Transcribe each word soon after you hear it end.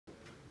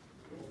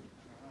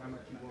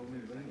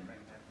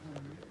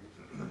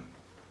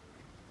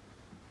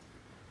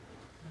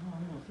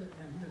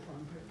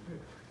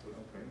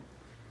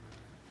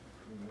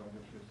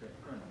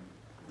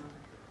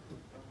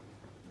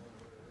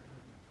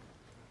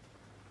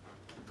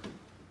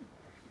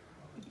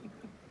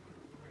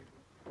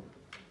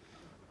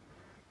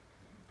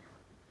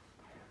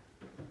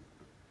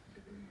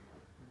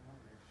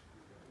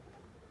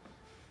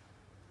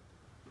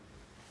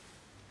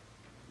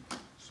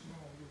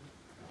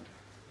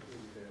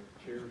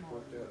chairs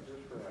worked out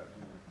just right.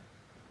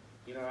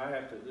 You know, I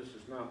have to, this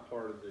is not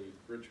part of the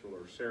ritual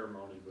or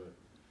ceremony, but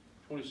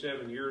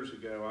 27 years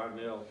ago, I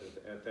knelt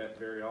at that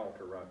very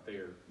altar right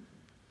there.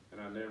 And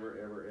I never,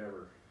 ever,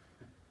 ever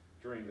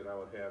dreamed that I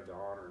would have the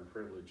honor and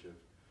privilege of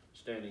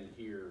standing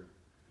here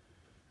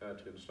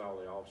to install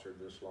the officer of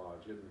this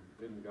lodge.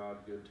 Isn't God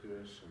good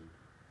to us? And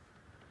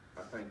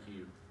I thank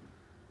you,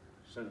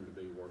 soon to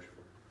be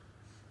worshipful,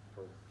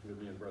 for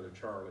giving me and Brother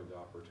Charlie the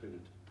opportunity.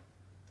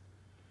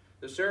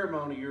 The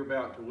ceremony you're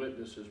about to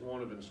witness is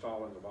one of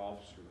installing of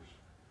officers,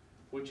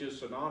 which is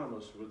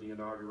synonymous with the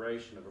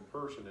inauguration of a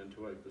person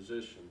into a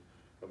position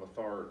of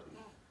authority.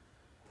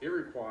 It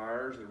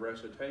requires the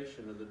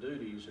recitation of the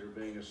duties that are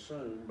being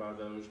assumed by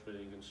those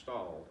being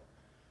installed,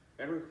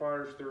 and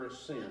requires their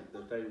assent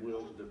that they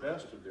will, to the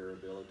best of their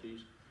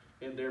abilities,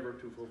 endeavor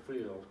to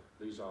fulfill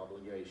these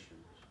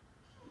obligations.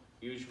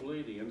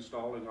 Usually, the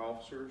installing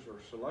officers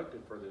are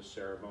selected for this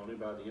ceremony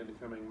by the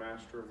incoming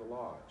master of the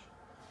lodge.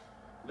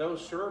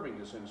 Those serving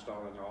as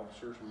installing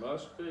officers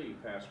must be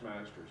past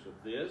masters of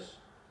this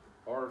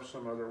or of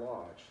some other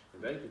lodge,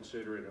 and they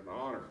consider it an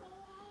honor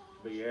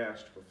to be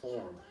asked to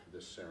perform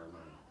this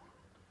ceremony.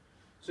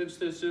 Since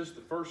this is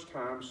the first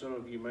time some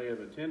of you may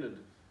have attended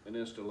an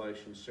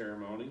installation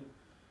ceremony,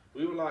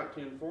 we would like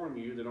to inform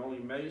you that only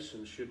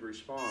Masons should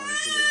respond when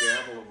the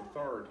gavel of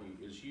authority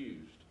is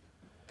used.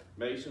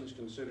 Masons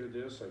consider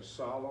this a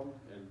solemn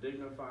and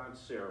dignified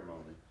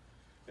ceremony,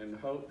 and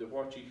hope that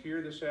what you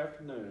hear this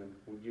afternoon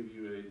will give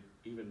you an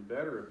even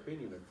better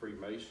opinion of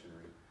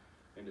Freemasonry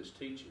and its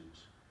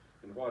teachings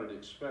and what it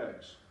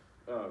expects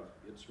of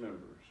its members.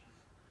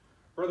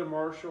 Brother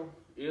Marshall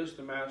is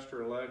the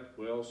master-elect,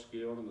 well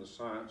skilled in the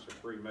science of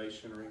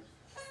Freemasonry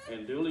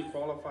and duly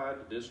qualified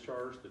to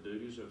discharge the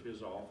duties of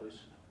his office.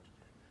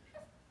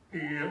 He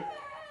is.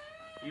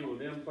 You will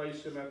then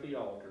place him at the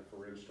altar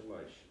for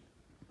installation.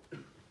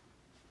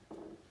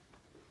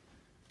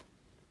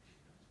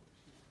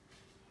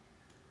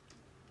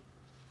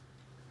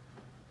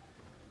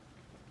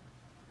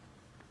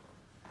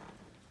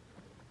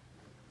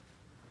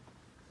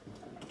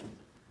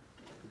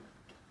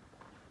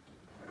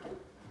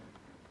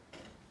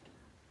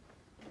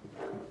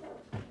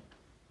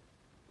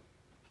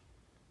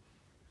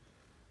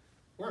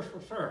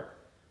 Worshipful sir,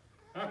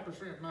 I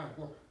present my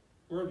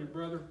worthy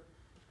brother,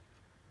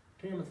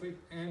 Timothy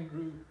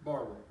Andrew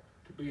Barber,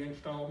 to be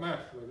installed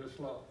master of this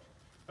lodge.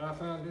 I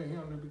find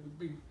him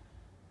to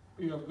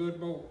be of good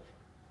morals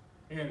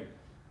and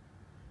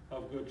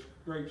of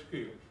great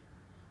skills,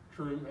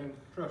 true and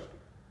trusting.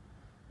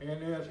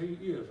 And as he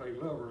is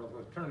a lover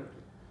of eternity,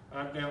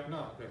 I doubt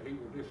not that he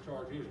will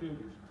discharge his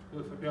duties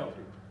with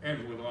fidelity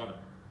and with honor.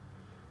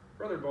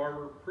 Brother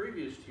Barber,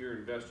 previous to your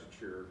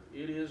investiture,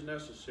 it is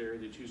necessary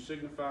that you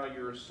signify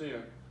your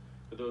assent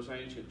to those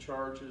ancient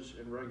charges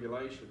and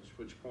regulations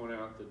which point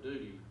out the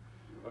duty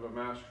of a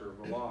master of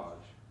a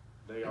lodge.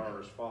 They are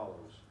as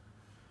follows.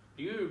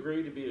 Do you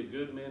agree to be a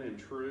good man and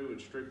true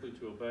and strictly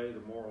to obey the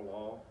moral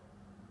law?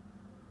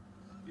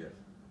 Yes.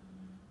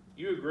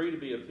 You agree to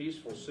be a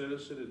peaceful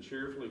citizen and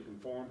cheerfully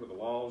conform to the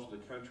laws of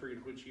the country in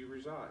which you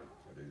reside?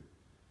 I do.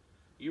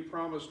 You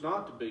promise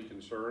not to be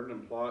concerned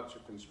in plots or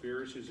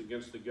conspiracies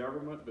against the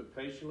government, but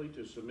patiently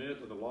to submit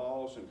to the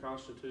laws and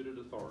constituted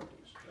authorities?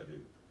 I do.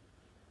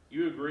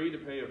 You agree to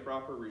pay a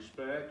proper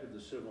respect to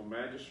the civil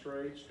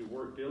magistrates, to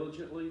work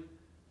diligently,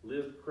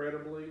 live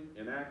credibly,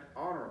 and act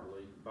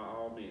honorably by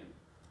all men?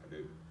 I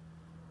do.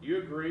 You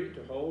agree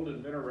to hold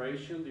in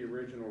veneration the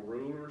original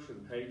rulers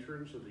and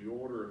patrons of the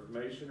order of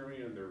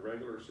Masonry and their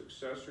regular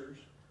successors,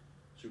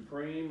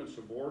 supreme and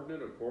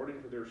subordinate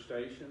according to their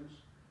stations,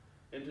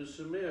 and to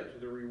submit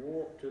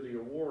to the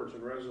awards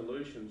and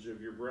resolutions of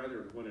your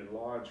brethren when in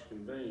lodge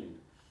convened,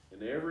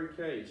 in every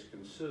case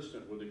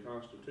consistent with the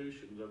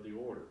constitutions of the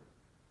order?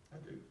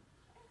 I do.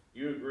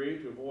 You agree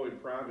to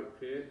avoid private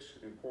picks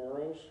and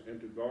quarrels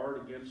and to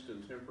guard against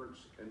intemperance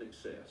and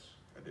excess?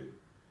 I do.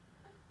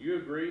 You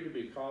agree to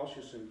be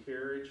cautious in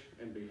carriage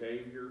and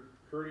behavior,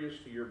 courteous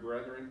to your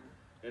brethren,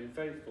 and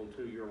faithful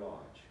to your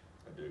lodge?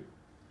 I do.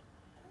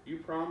 You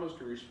promise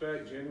to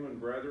respect genuine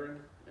brethren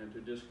and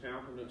to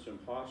discountenance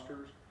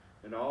impostors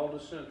and all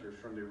dissenters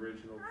from the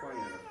original plan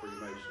of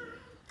Freemasonry?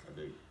 I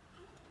do.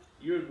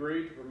 You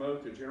agree to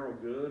promote the general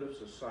good of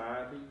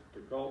society, to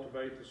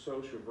cultivate the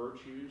social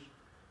virtues,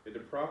 and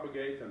to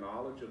propagate the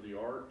knowledge of the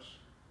arts?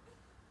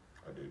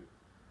 I do.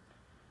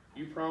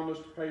 You promise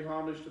to pay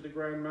homage to the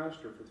Grand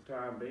Master for the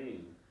time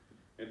being,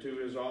 and to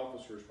his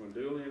officers when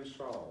duly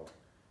installed,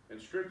 and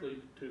strictly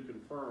to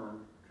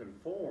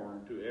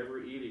conform to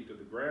every edict of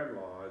the Grand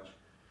Lodge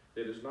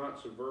that is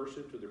not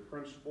subversive to the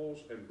principles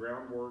and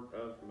groundwork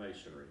of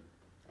Masonry?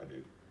 I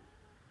do.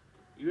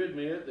 You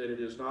admit that it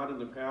is not in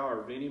the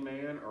power of any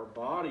man or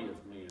body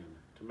of men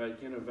to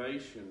make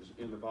innovations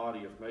in the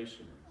body of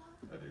Masonry?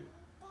 I do.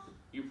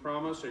 You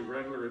promise a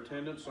regular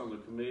attendance on the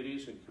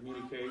committees and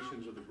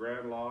communications of the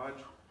Grand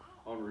Lodge,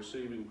 on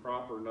receiving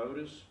proper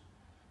notice,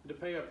 and to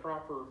pay a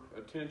proper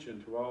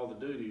attention to all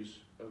the duties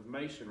of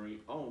Masonry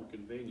on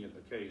convenient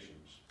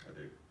occasions? I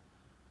do.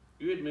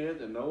 You admit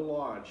that no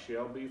lodge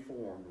shall be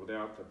formed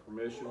without the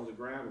permission of the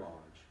Grand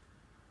Lodge,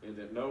 and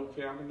that no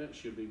countenance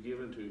should be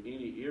given to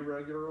any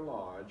irregular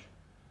lodge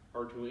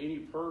or to any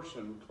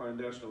person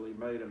clandestinely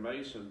made a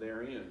Mason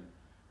therein,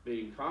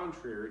 being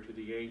contrary to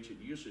the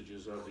ancient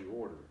usages of the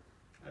order.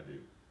 I do.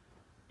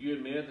 You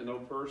admit that no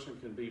person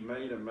can be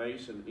made a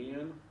Mason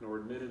in, nor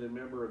admitted a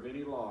member of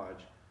any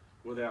lodge,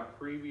 without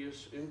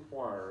previous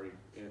inquiry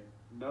and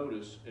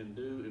notice and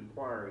due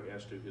inquiry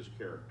as to his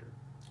character.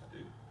 I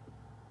do.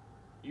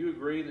 You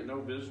agree that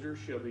no visitor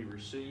shall be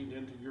received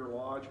into your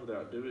lodge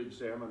without due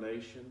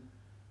examination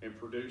and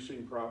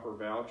producing proper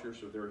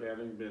vouchers of their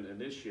having been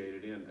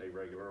initiated in a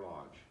regular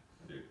lodge.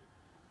 I do.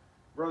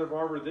 Brother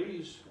Barber,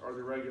 these are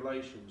the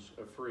regulations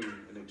of free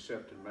and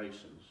accepted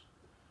Masons.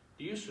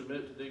 Do you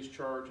submit to these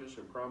charges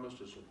and promise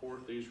to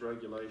support these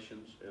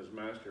regulations as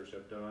masters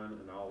have done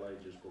in all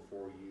ages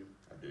before you?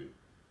 I do.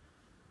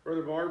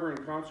 Brother Barber,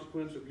 in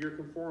consequence of your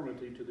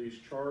conformity to these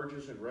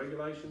charges and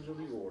regulations of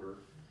the order,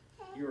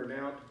 you are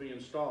now to be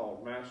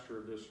installed master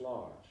of this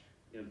lodge,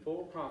 in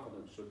full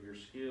confidence of your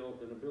skill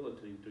and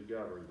ability to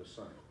govern the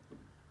same.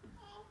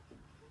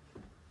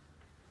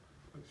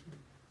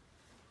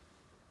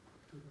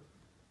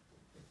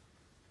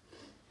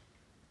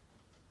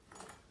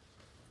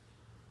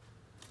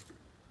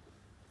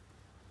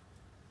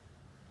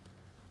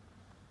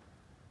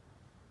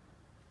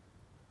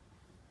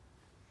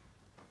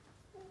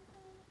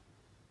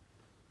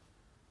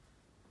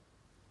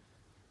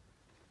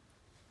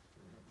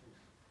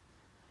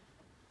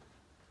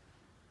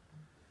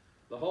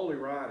 The Holy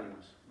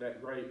Writings,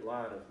 that great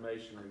light of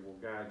Masonry, will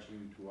guide you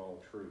to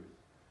all truth.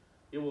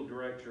 It will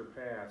direct your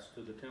paths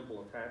to the temple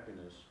of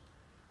happiness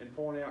and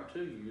point out to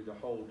you the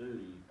whole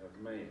duty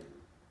of man.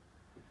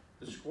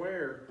 The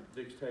square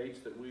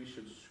dictates that we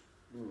should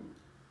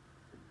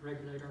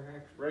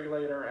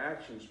regulate our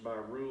actions by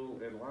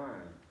rule and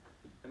line,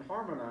 and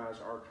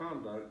harmonize our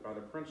conduct by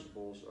the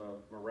principles of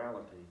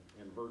morality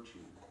and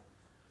virtue.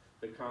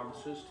 The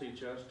compasses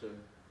teach us to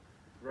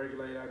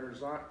regulate our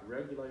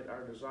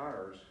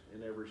desires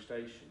in every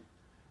station,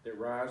 that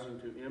rising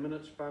to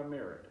eminence by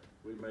merit,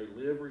 we may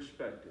live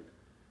respected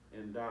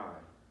and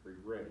die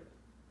regretted.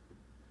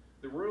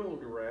 The rule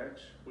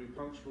directs we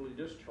punctually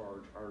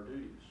discharge our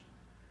duties,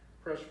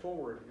 press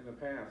forward in the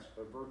paths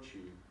of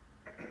virtue,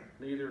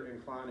 neither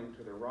inclining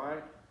to the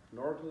right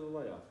nor to the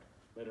left,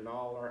 but in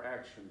all our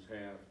actions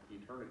have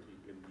eternity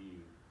in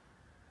view.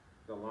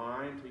 The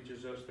line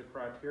teaches us the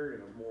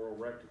criterion of moral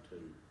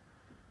rectitude,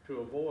 to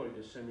avoid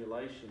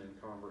dissimulation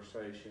in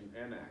conversation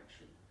and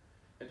action,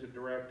 and to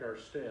direct our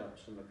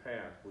steps in the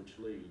path which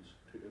leads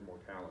to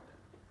immortality.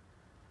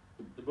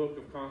 The Book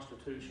of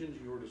Constitutions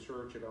you are to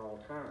search at all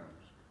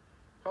times.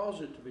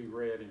 Cause it to be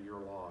read in your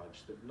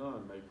lodge, that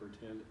none may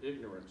pretend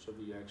ignorance of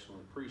the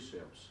excellent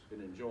precepts it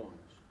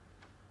enjoins.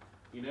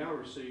 You now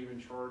receive and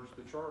charge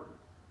the charter,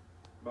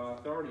 by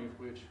authority of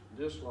which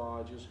this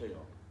lodge is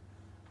held.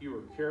 You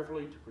are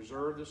carefully to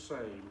preserve the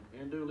same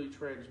and duly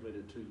transmit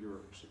it to your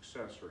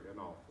successor in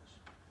office.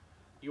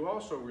 You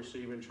also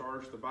receive and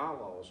charge the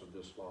bylaws of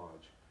this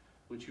lodge,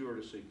 which you are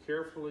to see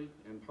carefully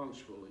and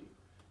punctually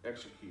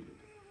executed.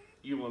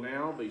 You will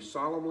now be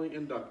solemnly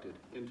inducted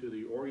into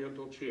the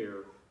Oriental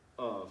chair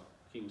of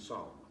King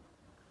Solomon.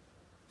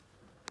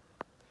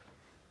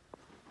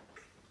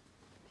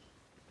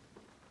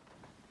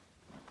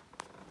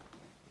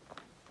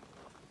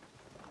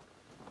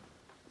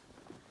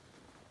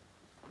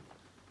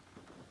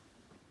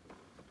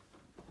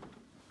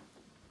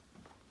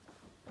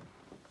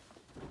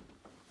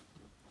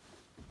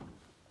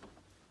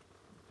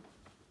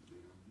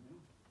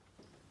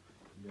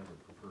 You ever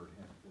preferred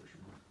half portion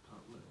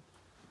top lip?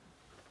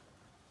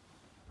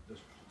 This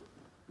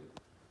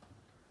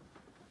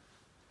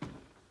Here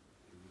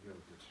you go,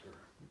 good sir.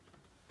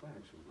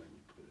 Thanks for letting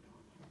me put it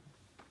on.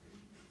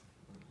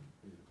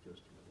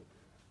 just a little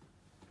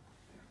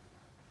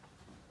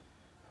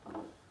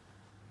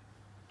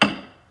bit.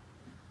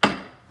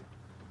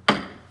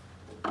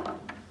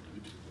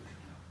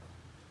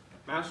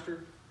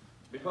 Master,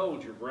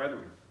 behold your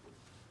brethren.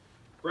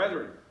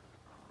 Brethren,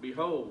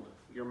 behold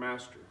your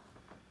master.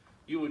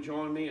 You will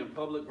join me in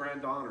public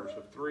grand honors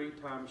of 3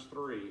 times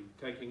 3,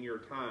 taking your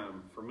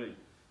time for me.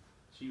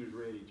 She was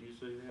ready. Did you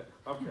see that?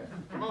 Okay,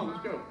 come on,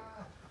 let's go.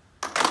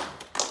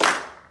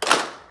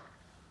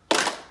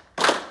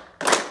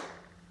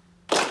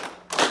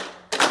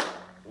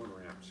 One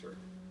round, sir.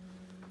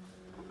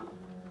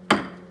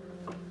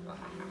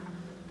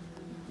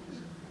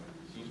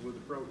 She's with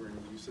the program.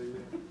 Did you see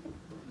that?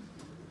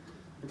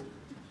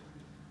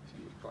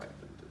 She was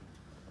clapping too.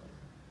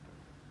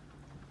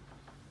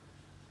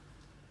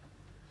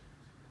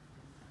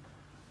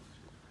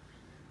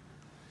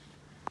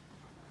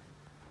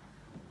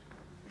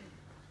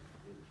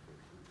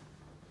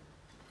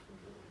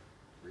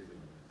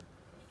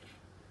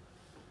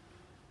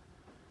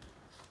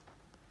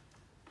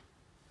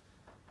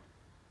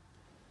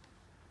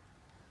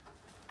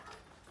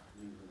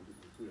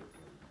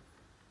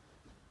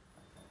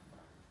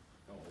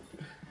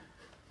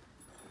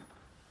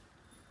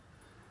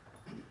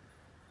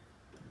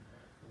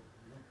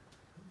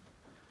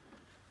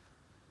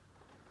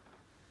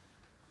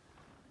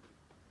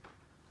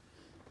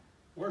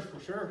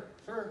 Worshipful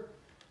sir,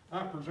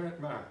 I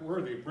present my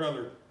worthy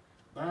brother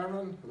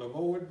Byron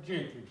Lavoyd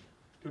Jenkins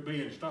to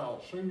be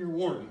installed senior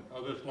warden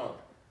of this lodge.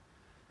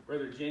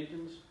 Brother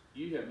Jenkins,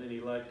 you have been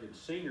elected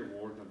senior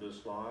warden of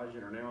this lodge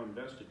and are now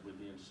invested with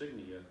the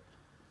insignia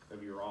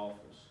of your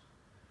office.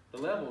 The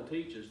level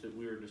teaches that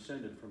we are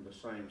descended from the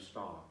same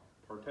stock,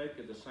 partake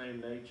of the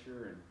same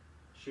nature, and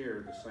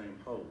share the same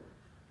hope.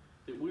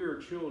 That we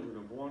are children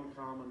of one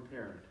common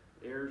parent,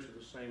 heirs of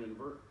the same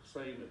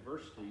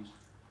adversities,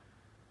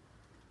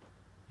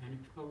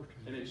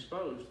 and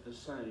exposed to the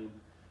same,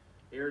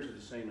 heirs of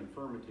the same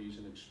infirmities,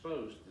 and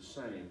exposed to the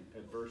same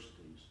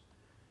adversities.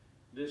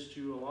 This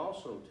jewel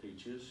also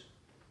teaches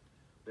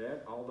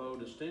that although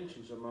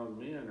distinctions among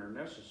men are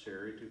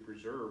necessary to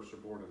preserve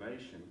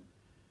subordination,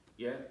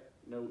 yet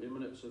no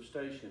eminence of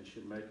station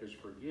should make us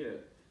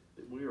forget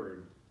that we are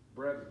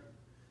brethren,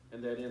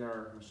 and that in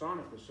our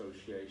Masonic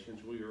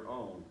associations we are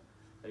on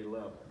a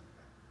level.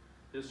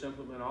 This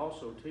implement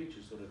also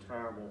teaches that a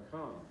time will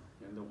come,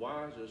 and the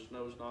wisest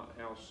knows not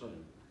how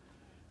soon,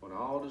 when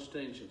all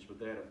distinctions but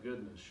that of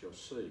goodness shall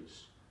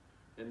cease,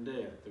 and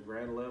death, the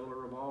grand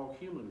leveler of all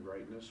human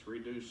greatness,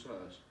 reduce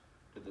us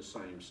to the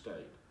same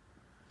state.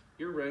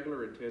 Your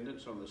regular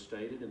attendance on the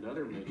stated and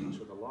other meetings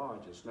of the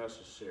lodge is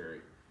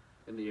necessary.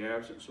 In the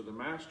absence of the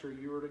master,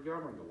 you are to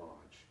govern the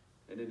lodge,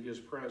 and in his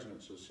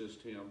presence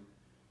assist him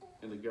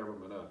in the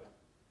government of it.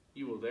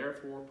 You will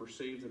therefore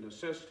perceive the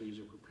necessities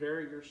of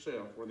preparing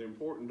yourself for the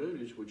important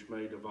duties which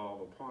may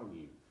devolve upon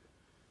you.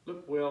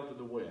 Look well to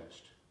the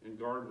west, and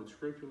guard with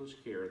scrupulous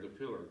care the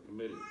pillar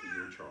committed to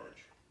your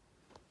charge.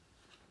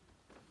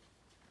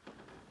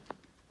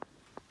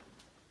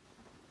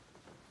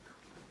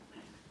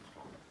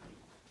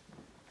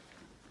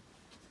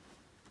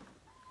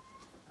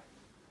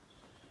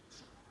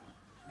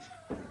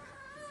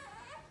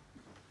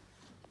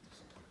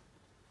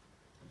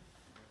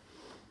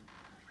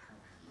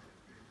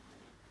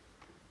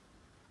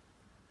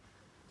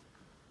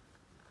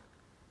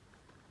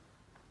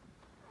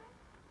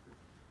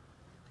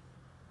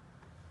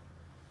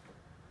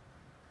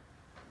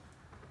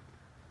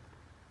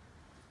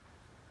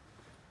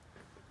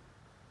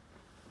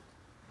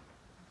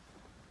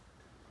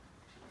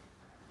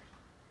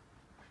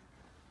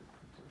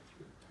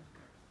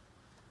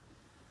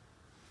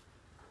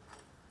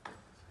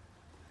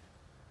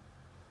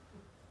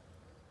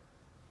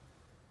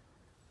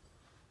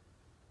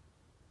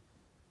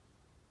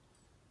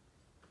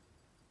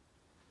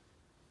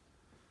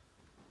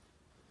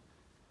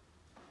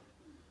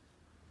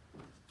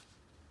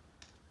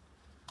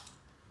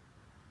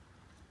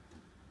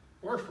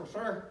 Worshipful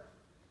sir,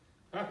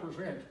 I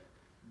present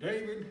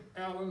David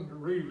Allen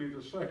Reevely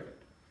II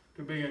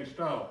to be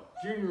installed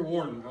junior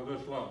warden of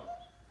this lodge.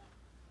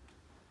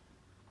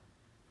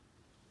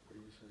 What do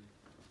you say?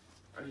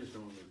 I just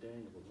know him as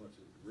Daniel, but what's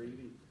it?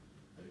 Reedy?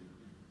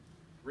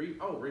 Reed?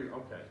 Oh, Reed.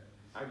 Okay.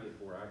 I get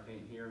where I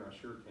can't hear and I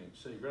sure can't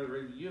see. Brother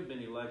Reedy, you have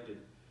been elected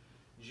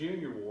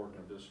junior warden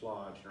of this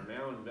lodge and are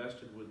now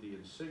invested with the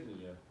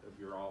insignia of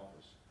your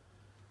office.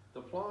 The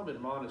plumb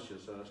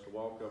admonishes us to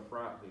walk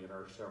uprightly in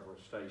our several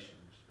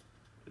stations,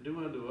 to do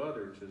unto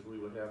others as we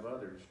would have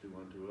others do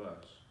unto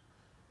us,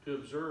 to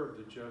observe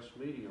the just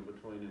medium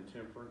between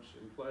intemperance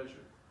and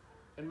pleasure,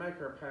 and make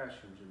our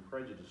passions and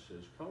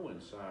prejudices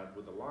coincide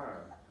with the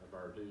line of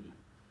our duty.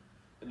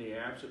 In the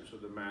absence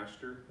of the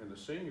master and the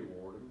senior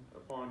warden,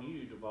 upon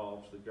you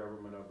devolves the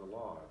government of the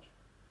lodge,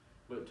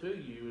 but to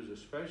you is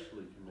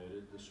especially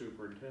committed the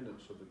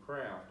superintendence of the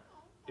craft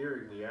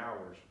during the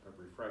hours of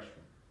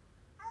refreshment.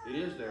 It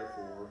is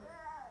therefore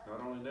not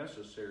only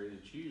necessary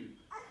that you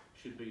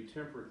should be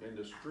temperate and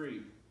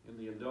discreet in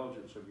the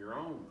indulgence of your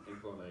own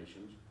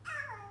inclinations,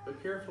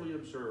 but carefully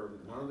observe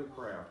that none of the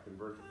craft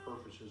convert the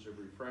purposes of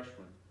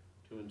refreshment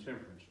to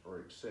intemperance or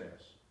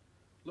excess.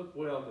 Look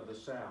well to the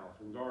south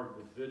and guard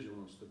with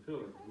vigilance the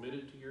pillar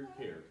committed to your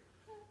care,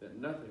 that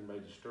nothing may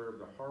disturb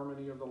the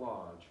harmony of the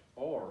lodge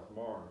or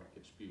mar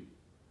its beauty.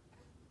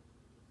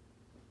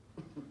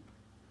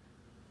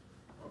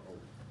 Uh-oh.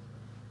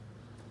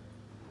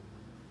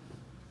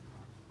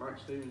 Mike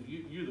Stevens,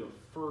 you the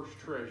first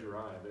treasurer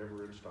I have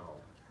ever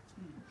installed.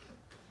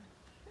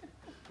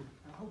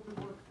 I hope it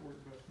works for you,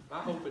 Dustin.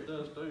 I hope it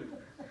does too.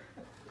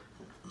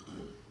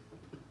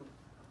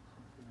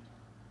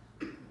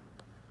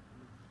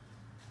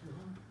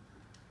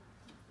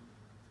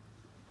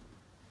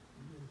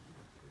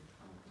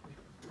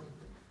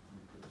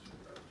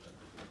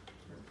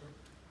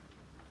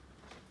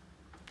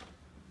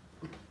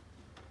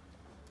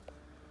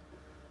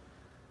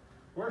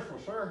 Worshipful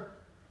sir,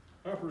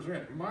 I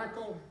present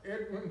Michael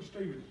Edwin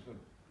Stevenson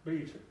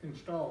be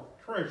installed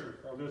treasurer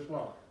of this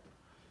lodge.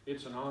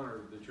 It's an honor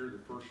that you're the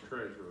first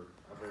treasurer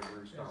I've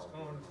ever installed.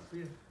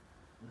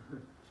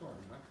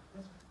 Sorry,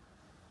 Mike.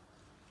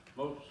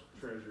 Most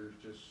treasurers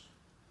just,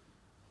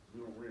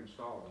 we don't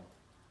reinstall them.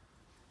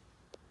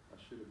 I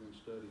should have been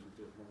studying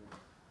a bit more.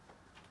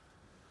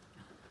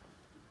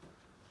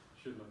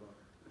 Shouldn't have.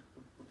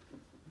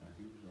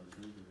 He was our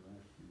treasurer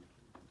last year.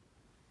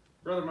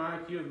 Brother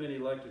Mike, you have been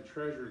elected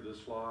treasurer of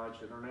this lodge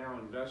and are now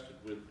invested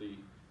with the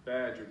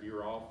badge of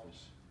your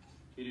office.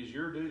 It is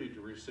your duty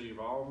to receive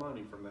all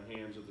money from the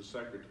hands of the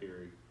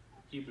secretary,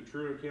 keep a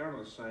true account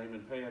of the same,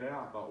 and pay it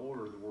out by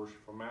order of the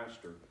worshipful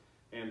master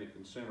and the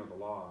consent of the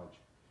lodge.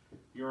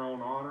 Your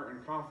own honor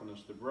and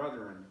confidence the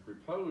brethren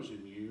repose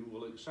in you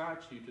will excite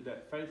you to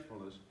that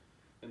faithfulness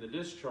in the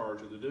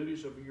discharge of the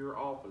duties of your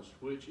office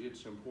which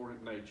its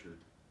important nature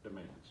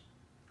demands.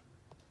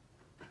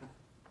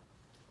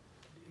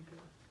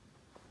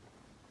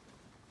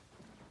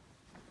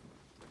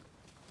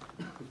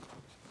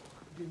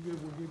 Get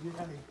good, we'll give you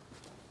a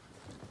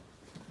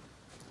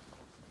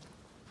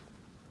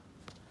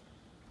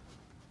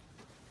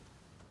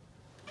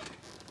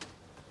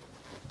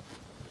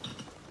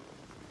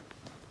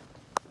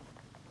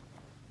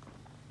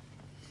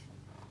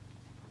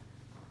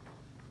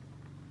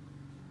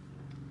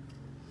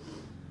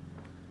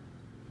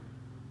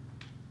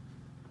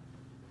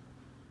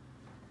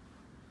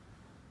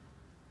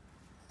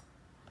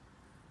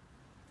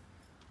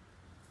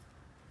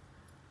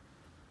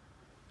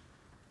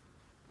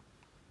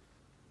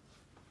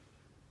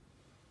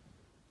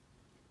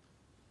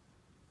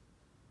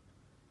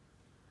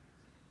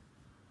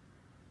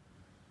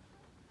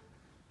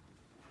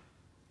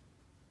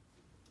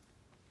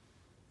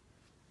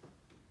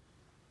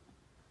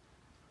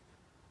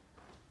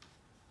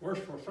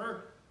Worshipful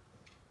sir,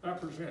 I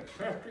present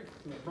Patrick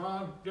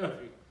LeBron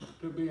Duffy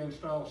to be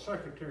installed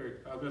secretary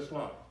of this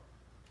lodge.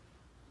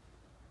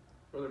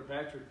 Brother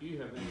Patrick, you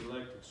have been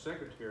elected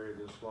secretary of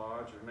this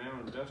lodge and are now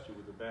invested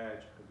with the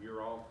badge of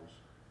your office.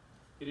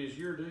 It is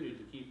your duty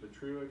to keep a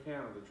true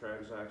account of the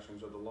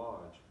transactions of the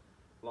lodge,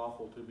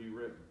 lawful to be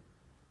written.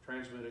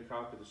 Transmit a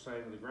copy of the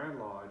same to the Grand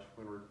Lodge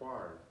when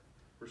required.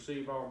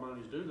 Receive all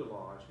monies due the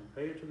lodge and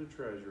pay it to the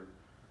treasurer,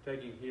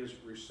 taking his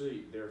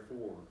receipt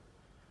therefore.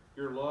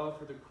 Your love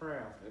for the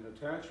craft and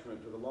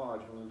attachment to the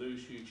lodge will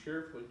induce you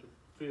cheerfully to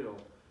fulfill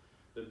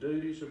the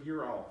duties of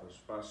your office.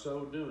 By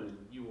so doing,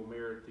 you will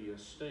merit the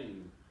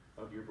esteem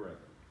of your brethren.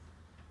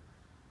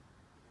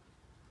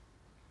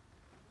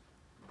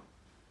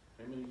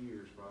 How many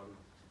years, Bobby?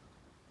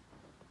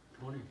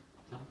 20.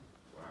 Wow.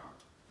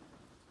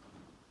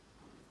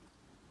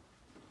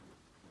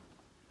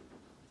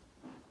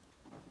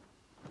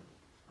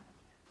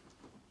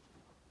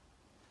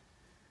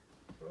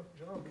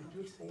 John,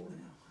 just for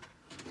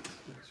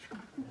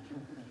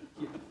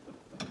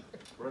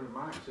Brother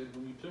Mike said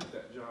when you took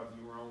that job,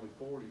 you were only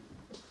 40.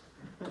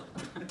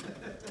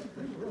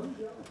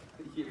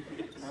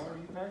 How are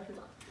you, Patrick?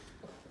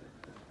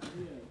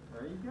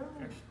 There you go.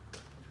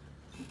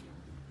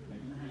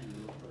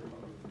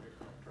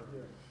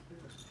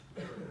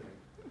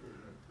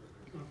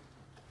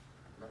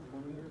 About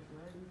 20 years from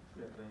now,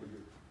 yeah, thank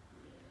you.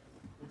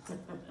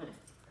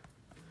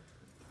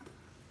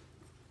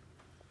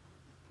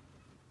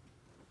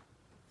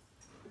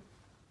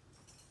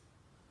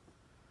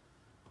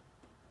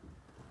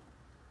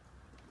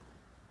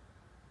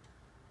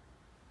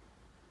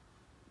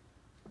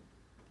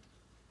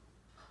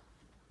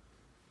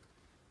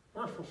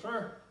 Worshipful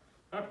sir,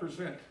 I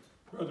present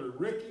Brother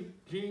Ricky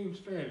Gene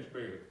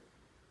Stansberry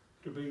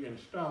to be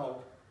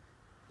installed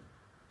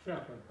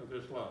chaplain of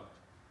this lodge.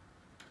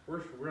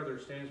 Worshipful Brother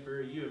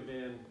Stansberry, you have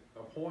been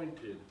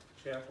appointed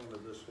chaplain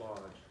of this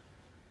lodge.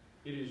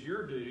 It is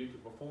your duty to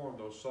perform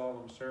those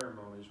solemn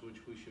ceremonies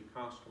which we should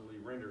constantly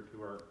render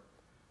to our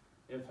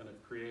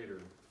infinite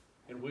Creator,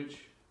 and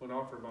which, when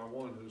offered by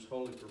one whose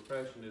holy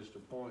profession is to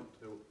point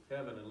to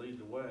heaven and lead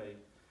the way,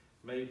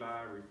 may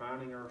by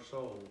refining our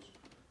souls,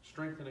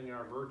 strengthening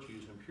our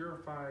virtues, and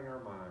purifying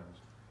our minds,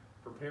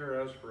 prepare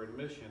us for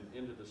admission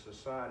into the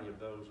society of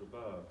those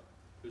above,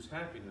 whose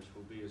happiness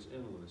will be as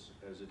endless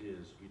as it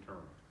is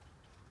eternal.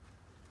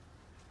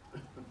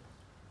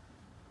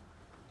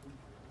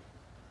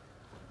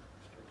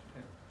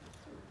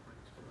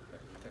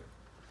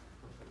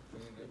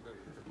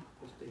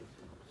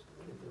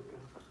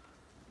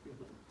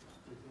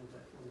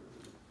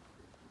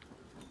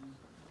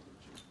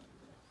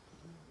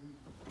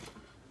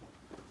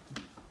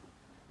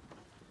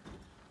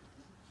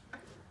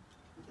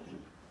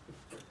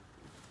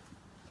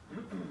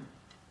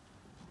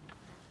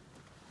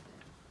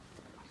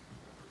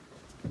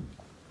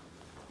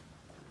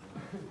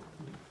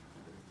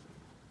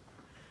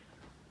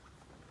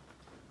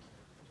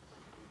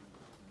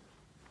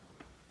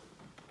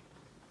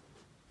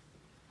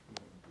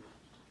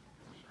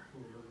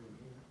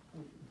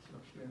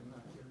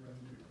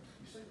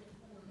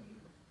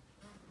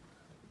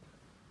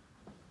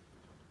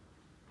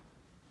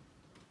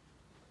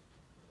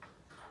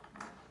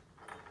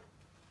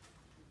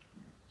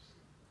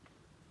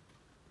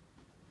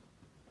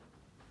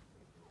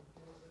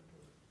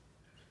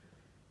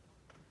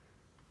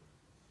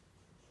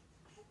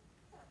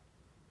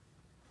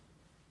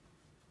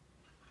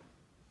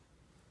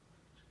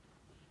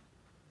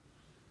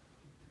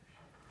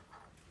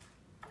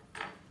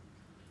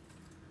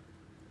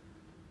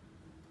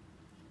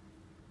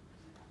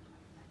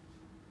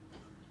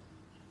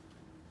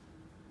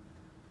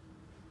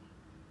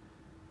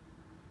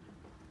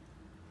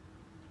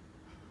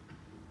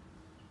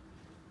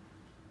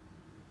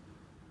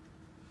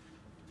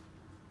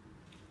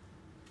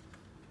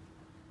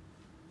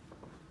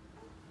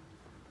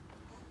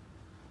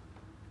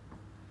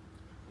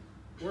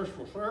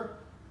 Worshipful sir,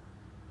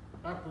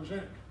 I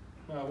present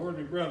my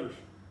worthy brothers,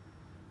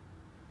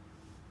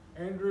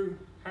 Andrew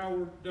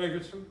Howard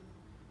Davidson,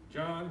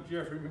 John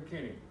Jeffrey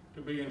McKinney,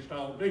 to be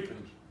installed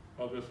deacons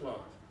of this lodge.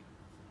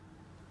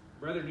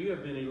 Brethren, you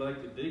have been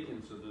elected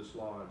deacons of this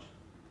lodge.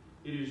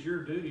 It is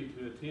your duty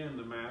to attend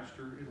the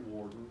master and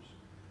wardens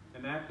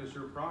and act as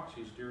their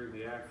proxies during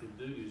the active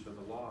duties of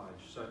the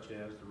lodge, such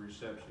as the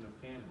reception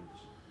of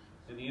candidates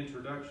and the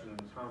introduction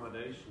and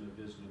accommodation of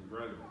visiting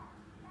brethren.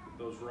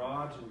 Those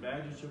rods and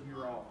badges of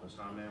your office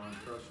I now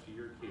entrust to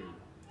your care,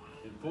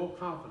 in full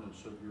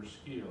confidence of your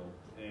skill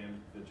and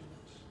vigilance.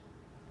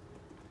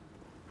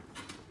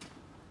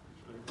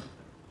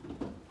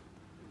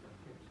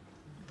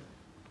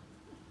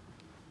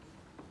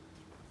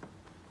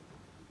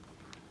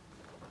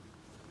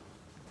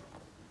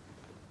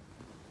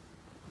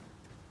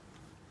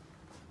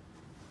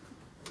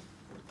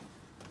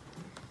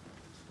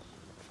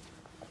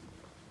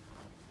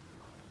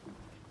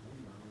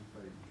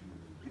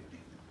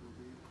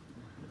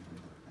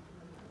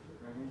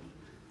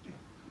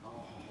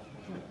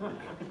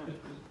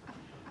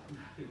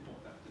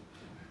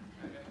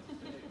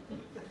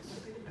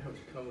 That was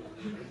cold.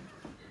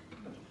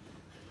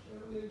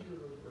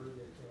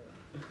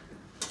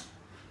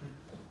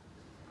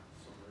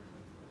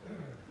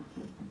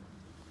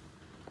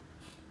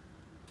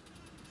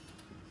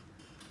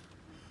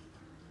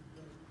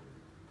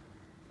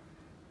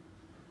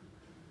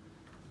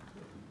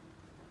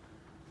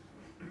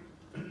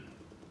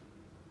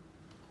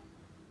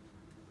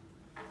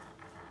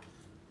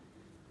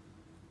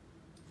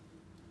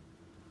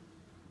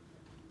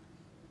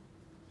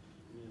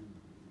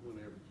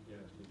 Whenever you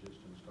guys can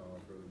just install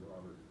Brother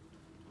Robert,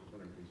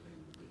 whenever he's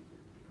able to be here,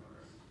 it'd be all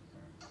right.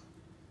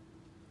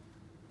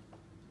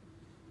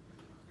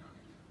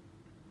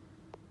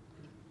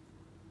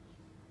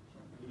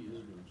 He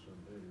is doing some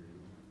better,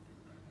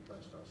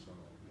 last I saw.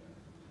 Yeah.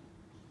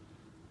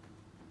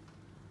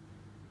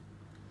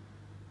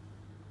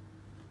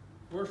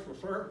 Worshipful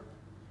sir,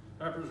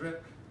 I present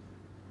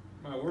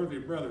my worthy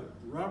brother,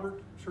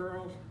 Robert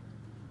Charles.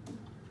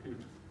 Excuse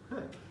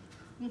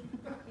me.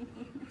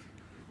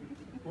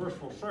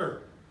 Worshipful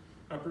sir,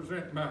 I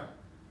present my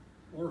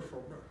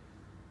worshipful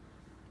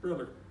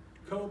brother,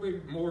 Colby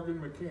Morgan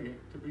McKinney,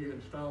 to be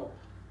installed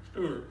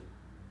steward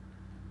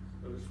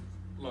of this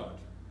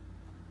lodge.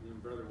 And then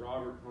Brother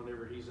Robert,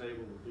 whenever he's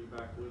able to be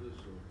back with us,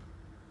 will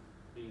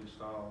be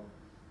installed,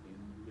 and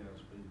you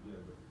guys be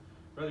together.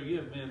 Brother, you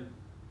have been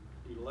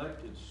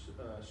elected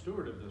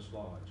steward of this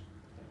lodge.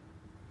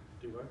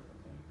 Do what?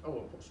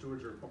 Oh,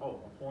 stewards are,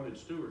 appointed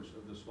stewards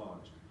of this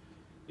lodge.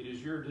 It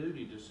is your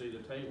duty to see the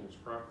tables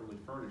properly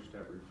furnished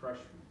at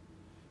refreshment,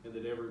 and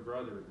that every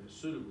brother is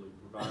suitably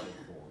provided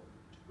for,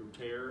 to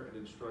prepare and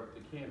instruct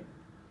the canon,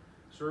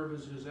 serve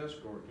as his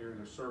escort during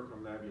the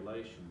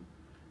circumambulation,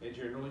 and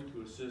generally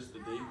to assist the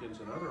deacons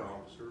and other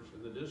officers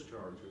in the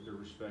discharge of their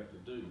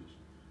respective duties.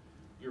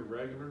 Your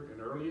regular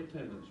and early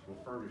attendance will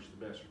furnish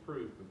the best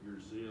proof of your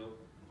zeal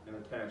and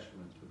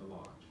attachment to the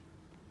lodge.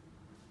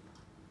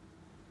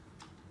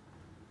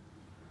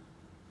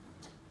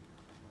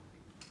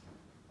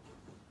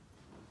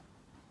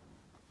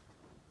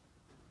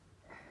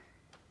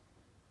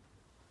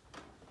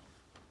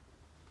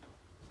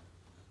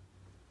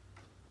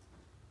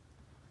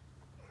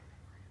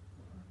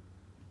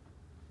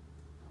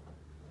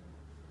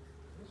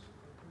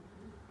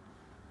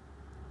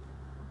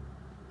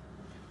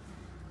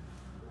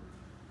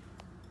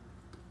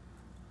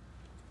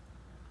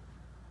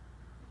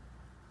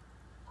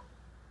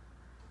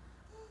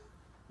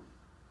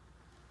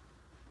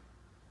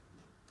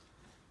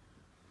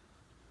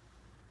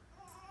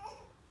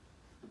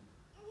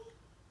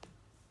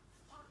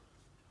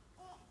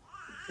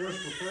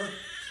 Worshipful sir,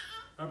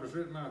 I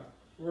present my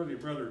worthy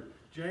brother,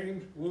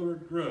 James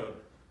Willard Grubb,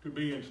 to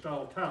be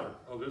installed Tyler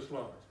of this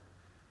lodge.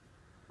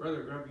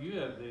 Brother Grubb, you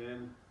have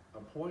been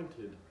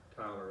appointed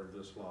Tyler of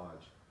this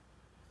lodge.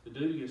 The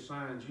duty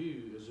assigned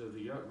you is of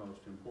the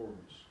utmost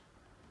importance.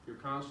 Your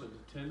constant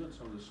attendance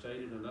on the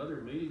stated and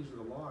other meetings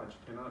of the lodge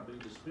cannot be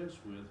dispensed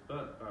with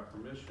but by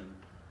permission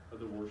of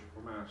the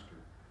worshipful master.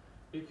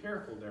 Be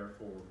careful,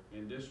 therefore,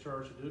 and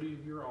discharge the duty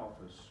of your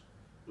office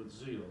with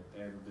zeal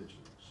and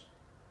vigilance.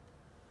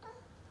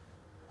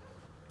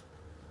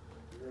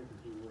 I reckon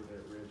he wore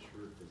that red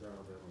shirt because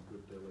Alabama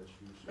whipped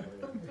LSU so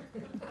bad.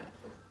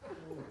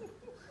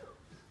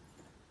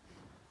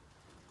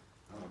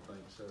 I don't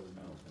think so.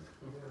 No.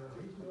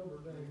 He's number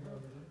nine.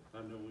 I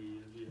know he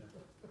is, yeah.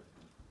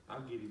 I'll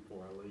get him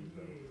before I leave,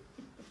 though.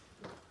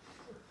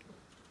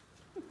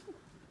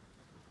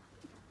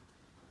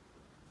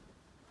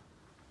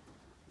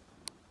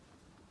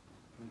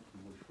 Thank you,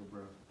 worshipful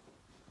brother.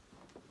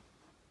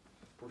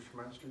 Worshipful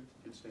master, you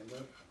can stand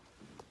up.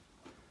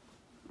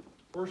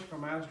 Worshipful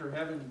master,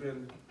 having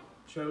been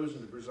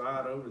chosen to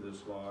preside over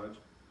this lodge,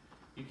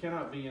 you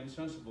cannot be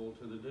insensible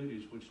to the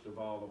duties which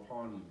devolve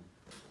upon you.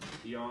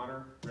 The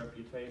honor,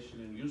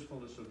 reputation, and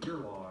usefulness of your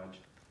lodge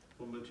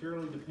will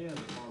materially depend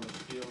upon the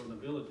skill and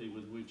ability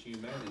with which you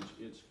manage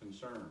its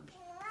concerns.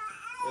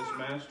 As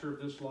master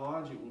of this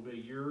lodge, it will be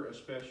your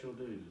especial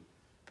duty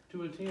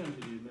to attend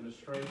to the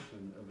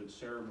administration of its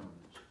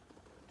ceremonies,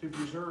 to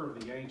preserve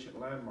the ancient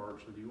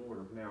landmarks of the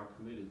order now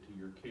committed to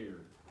your care.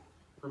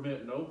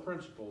 Permit no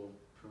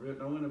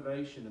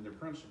innovation in the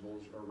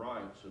principles or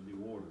rites of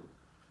the order.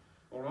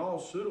 On all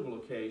suitable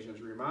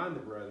occasions, remind the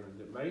brethren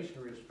that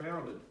Masonry is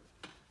founded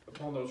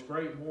upon those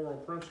great moral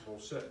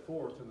principles set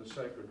forth in the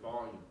sacred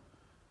volume,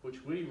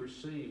 which we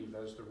receive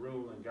as the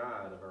rule and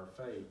guide of our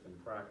faith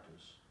and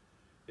practice.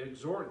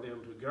 Exhort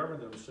them to govern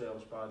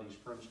themselves by these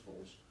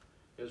principles,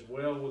 as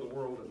well with the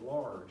world at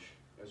large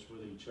as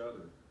with each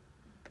other.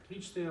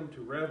 Teach them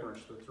to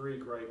reverence the three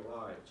great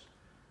lights,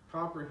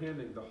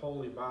 comprehending the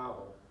Holy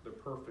Bible, the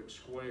perfect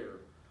square,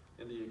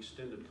 and the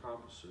extended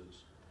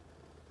compasses,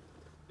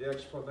 the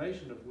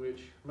explanation of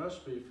which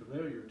must be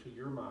familiar to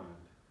your mind,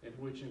 and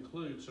which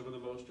includes some of the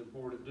most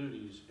important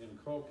duties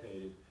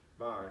inculcated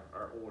by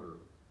our order.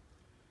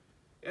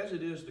 As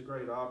it is the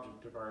great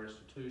object of our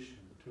institution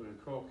to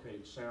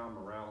inculcate sound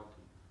morality,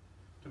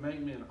 to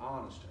make men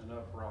honest and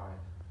upright,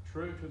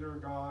 true to their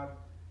God,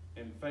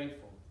 and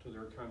faithful to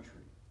their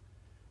country,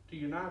 to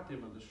unite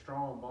them in the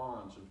strong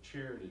bonds of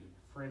charity,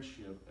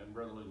 friendship, and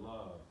brotherly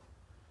love.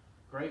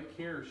 Great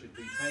care should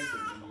be taken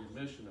in the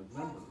admission of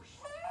members,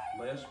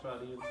 lest by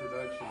the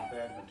introduction of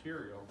bad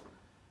material,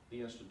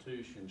 the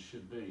institution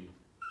should be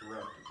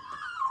corrupted.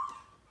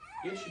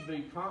 It should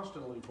be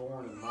constantly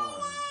borne in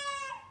mind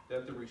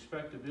that the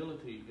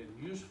respectability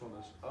and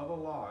usefulness of a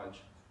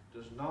lodge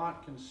does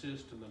not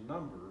consist in the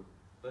number,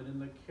 but in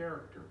the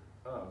character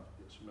of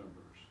its members.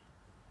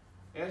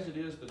 As it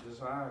is the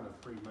design of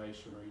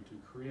Freemasonry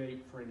to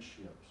create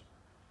friendships,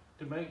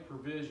 to make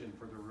provision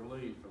for the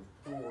relief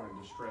of poor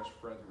and distressed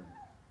brethren,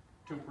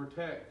 to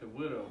protect the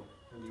widow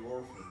and the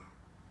orphan,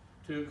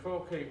 to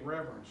inculcate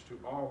reverence to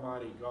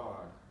Almighty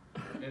God,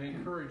 and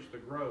encourage the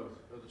growth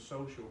of the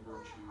social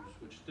virtues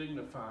which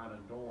dignify and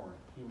adorn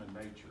human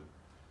nature,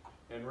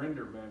 and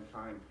render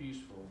mankind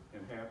peaceful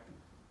and happy.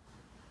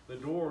 The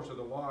doors of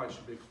the lodge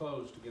should be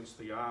closed against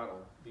the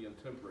idle, the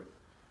intemperate,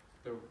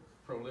 the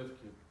profligate,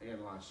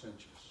 and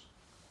licentious.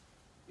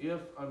 If,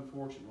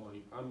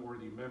 unfortunately,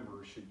 unworthy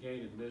members should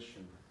gain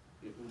admission,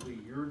 it will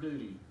be your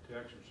duty to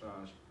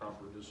exercise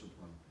proper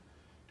discipline,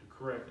 to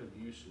correct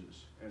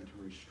abuses, and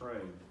to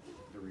restrain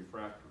the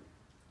refractory.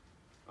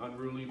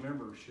 Unruly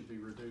members should be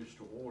reduced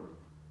to order,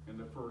 and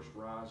the first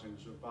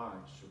risings of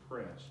vice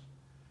suppressed.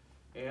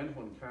 And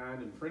when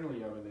kind and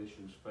friendly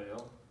admonitions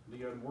fail,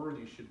 the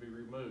unworthy should be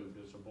removed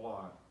as a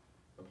blot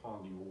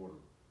upon the order.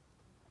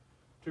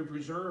 To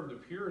preserve the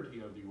purity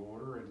of the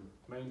order and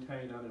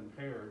maintain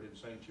unimpaired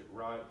its ancient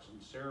rites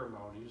and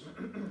ceremonies,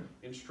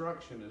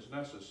 instruction is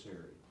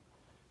necessary.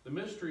 The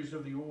mysteries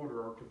of the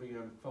order are to be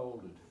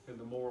unfolded and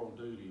the moral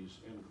duties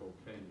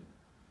inculcated.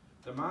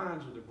 The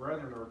minds of the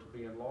brethren are to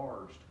be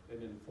enlarged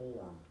and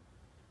informed.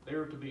 They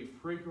are to be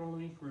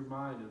frequently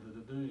reminded of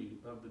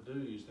the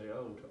duties they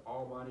owe to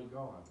Almighty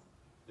God,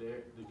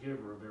 the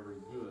giver of every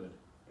good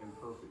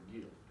and perfect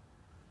gift.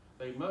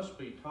 They must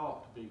be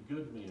taught to be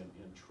good men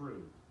and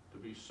true, to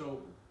be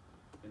sober,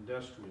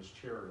 industrious,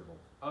 charitable,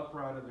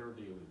 upright in their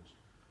dealings,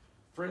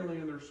 friendly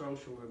in their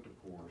social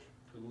intercourse,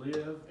 to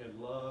live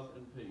in love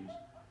and peace,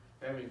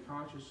 having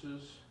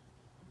consciences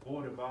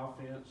void of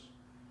offense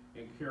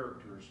and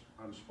characters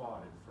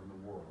unspotted from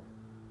the world.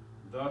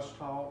 Thus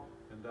taught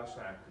and thus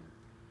acting,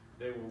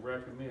 they will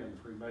recommend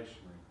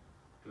Freemasonry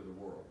to the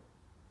world.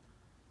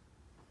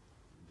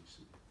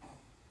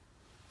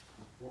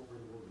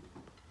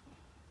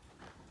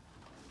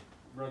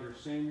 Brother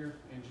Senior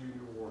and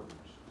Junior Wardens,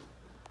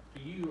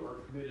 to you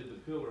are committed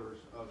the pillars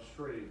of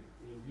strength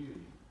and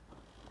beauty.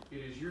 It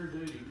is your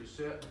duty to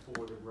set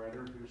before the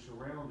brethren who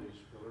surround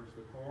these pillars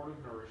the corn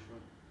of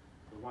nourishment,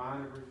 the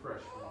wine of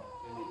refreshment,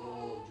 and the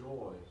oil of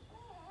joy,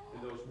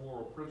 and those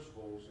moral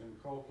principles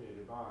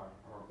inculcated by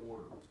our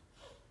order.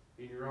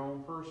 In your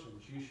own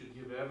persons, you should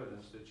give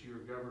evidence that you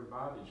are governed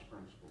by these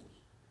principles.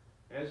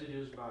 As it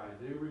is by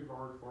a due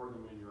regard for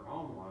them in your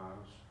own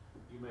lives,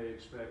 you may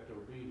expect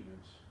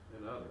obedience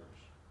in others.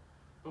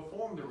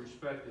 Perform the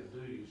respective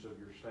duties of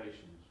your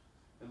stations,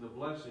 and the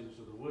blessings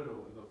of the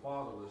widow and the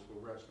fatherless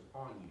will rest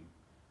upon you.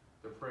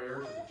 The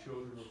prayers of the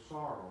children of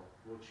sorrow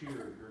will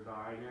cheer your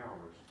dying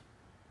hours,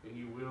 and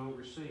you will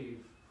receive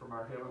from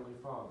our Heavenly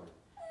Father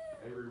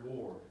a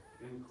reward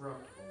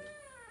incorruptible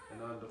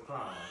and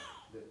undefiled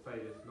that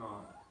fadeth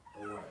not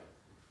away.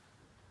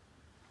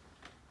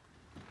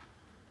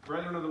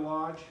 Brethren of the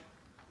Lodge,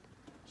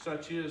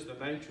 such is the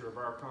nature of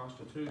our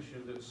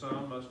Constitution that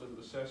some must of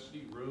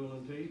necessity rule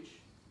and teach,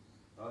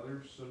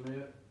 others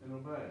submit and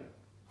obey.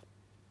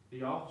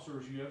 The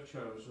officers you have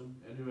chosen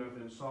and who have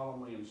been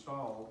solemnly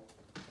installed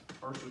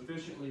are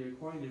sufficiently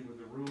acquainted with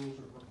the rules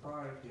of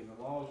propriety and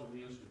the laws of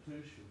the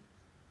institution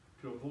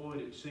to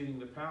avoid exceeding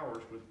the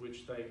powers with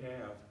which they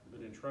have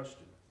been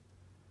entrusted.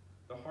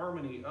 The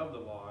harmony of the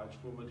lodge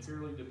will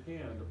materially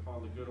depend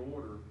upon the good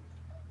order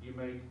you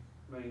may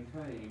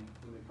maintain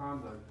in the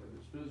conduct of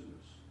its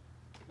business,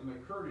 and the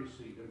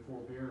courtesy and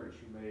forbearance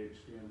you may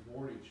extend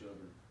toward each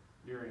other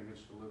during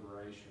its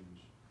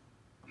deliberations.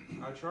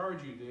 I charge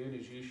you then,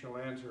 as you shall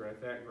answer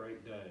at that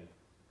great day,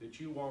 that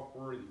you walk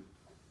worthy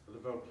of the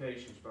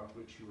vocations by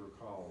which you were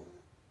called.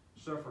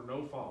 Suffer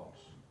no faults,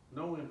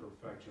 no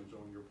imperfections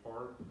on your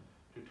part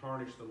to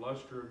tarnish the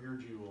luster of your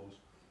jewels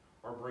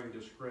or bring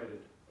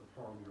discredit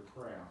upon your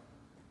crown.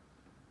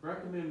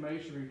 Recommend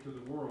masonry to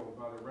the world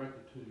by the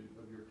rectitude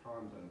of your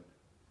conduct.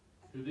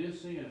 To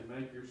this end,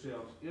 make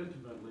yourselves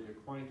intimately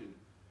acquainted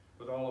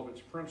with all of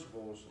its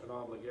principles and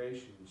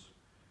obligations,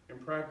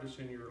 and practice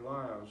in your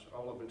lives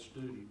all of its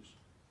duties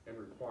and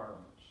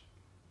requirements.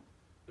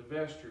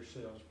 Divest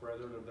yourselves,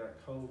 brethren, of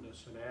that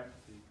coldness and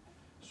apathy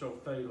so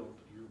fatal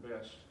to your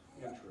best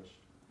interest.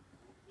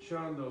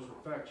 Shun those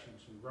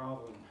affections and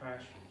groveling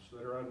passions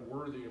that are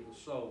unworthy of the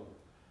soul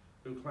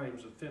who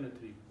claims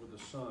affinity with the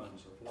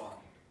sons of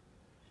light.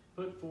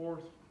 Put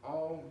forth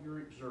all your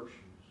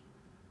exertions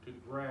to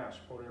grasp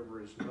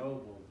whatever is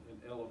noble and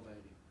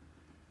elevating,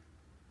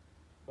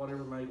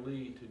 whatever may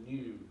lead to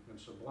new and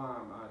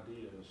sublime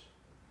ideas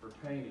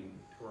pertaining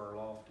to our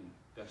lofty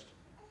destiny.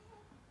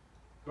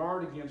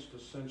 Guard against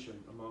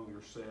dissension among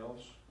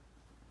yourselves.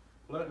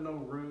 Let no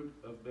root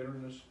of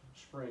bitterness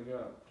spring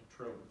up to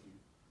trouble you.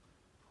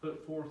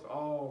 Put forth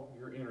all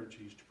your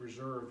energies to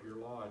preserve your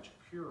lodge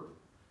pure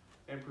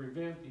and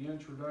prevent the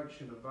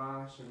introduction of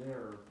vice and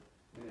error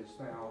in its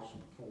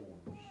thousand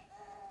forms.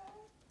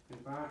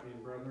 And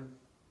brethren,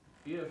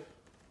 if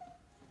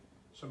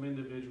some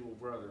individual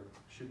brother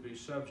should be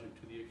subject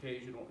to the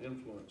occasional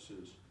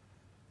influences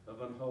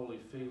of unholy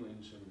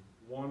feelings and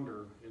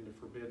wander into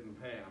forbidden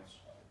paths,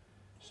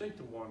 seek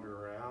the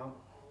wanderer out,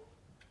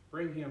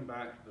 bring him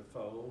back to the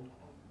fold,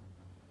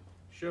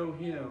 show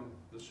him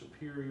the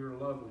superior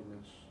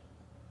loveliness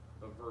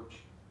of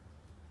virtue.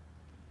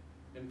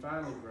 And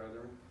finally,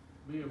 brethren,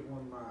 be of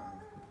one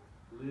mind,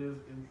 live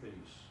in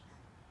peace.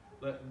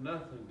 Let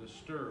nothing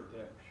disturb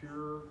that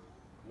pure,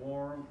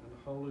 warm, and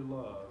holy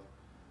love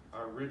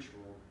our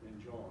ritual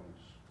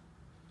enjoins.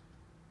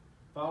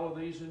 Follow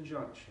these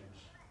injunctions.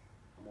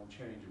 I'm going to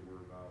change a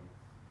word about them.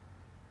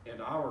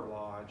 And our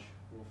lodge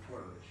will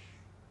flourish.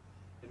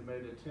 And may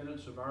the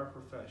tenets of our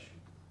profession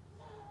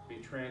be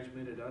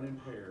transmitted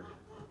unimpaired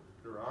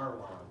through our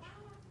lodge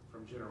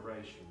from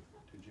generation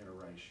to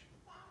generation.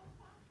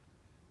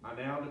 I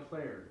now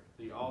declare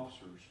the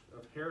officers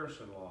of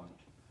Harrison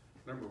Lodge,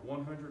 number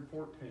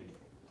 114,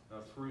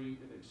 of free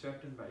and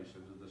accepted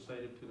Masons of the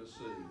state of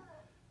Tennessee,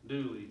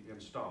 duly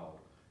installed.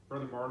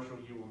 Brother Marshall,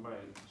 you will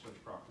make such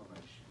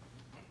proclamation.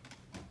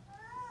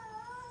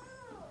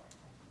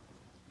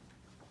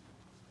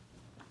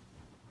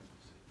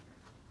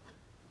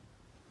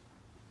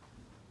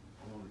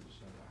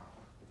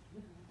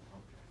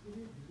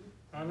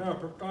 I now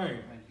proclaim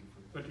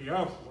that the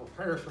officers of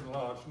Harrison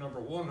Lodge, number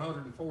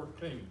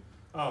 114,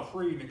 are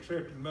free and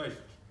accepted Masons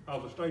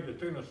of the state of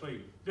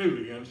Tennessee,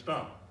 duly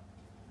installed.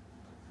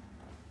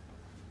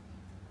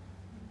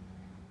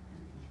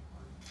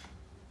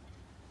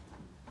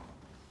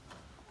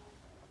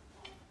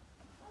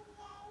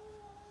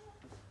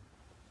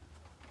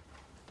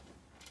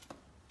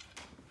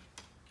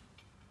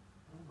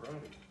 All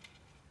right.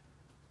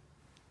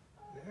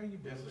 Now you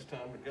guess it's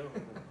time to go.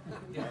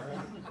 All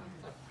right.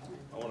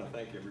 I want to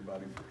thank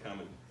everybody for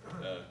coming.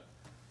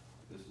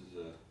 This is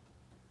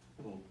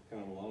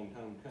kind of a long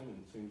time coming.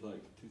 It seems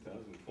like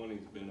 2020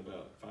 has been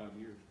about 5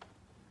 years.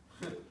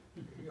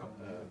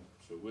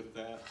 So with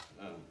that,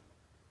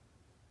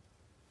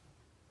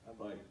 I'd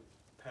like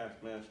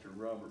Past Master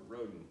Robert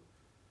Roden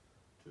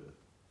to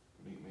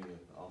meet me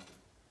at the altar.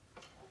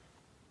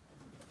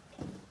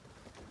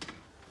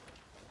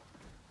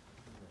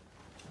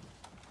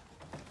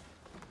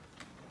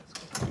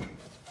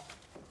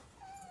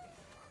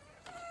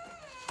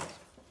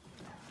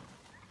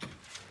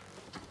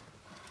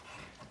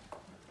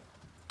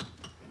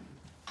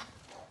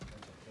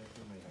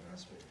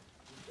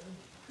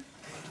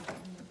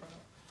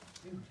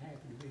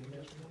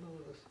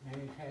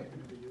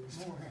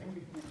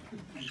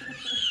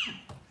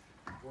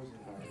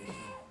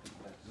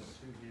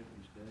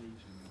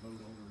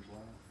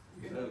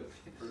 So,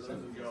 for those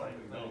of y'all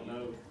who don't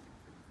know,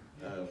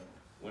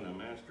 when a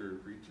master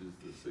reaches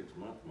the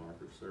 6-month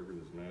mark of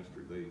serving as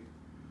master, they,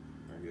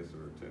 I guess,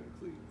 are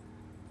technically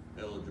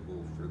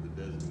eligible for the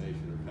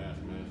designation of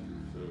past master.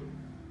 So,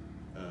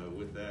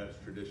 with that, it's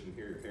tradition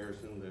here at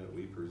Harrison that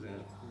we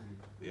present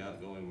the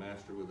outgoing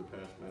master with the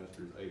past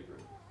master's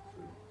apron.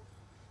 So,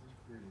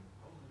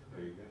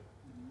 there you go.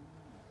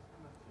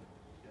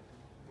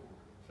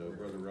 So,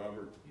 Brother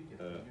Robert,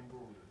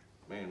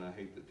 man, I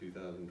hate that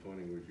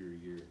 2020 was your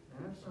year.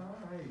 That's all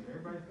right,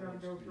 everybody's gotta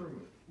go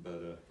through it.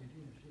 But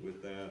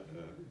with that,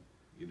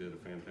 you did a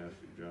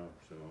fantastic job,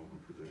 so I'll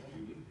present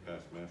you with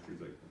past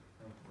master's apron.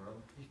 Thank you, brother.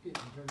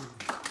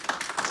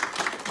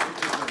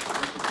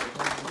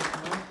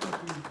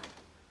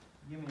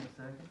 Give me a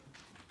second.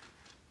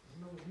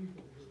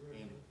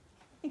 Andy,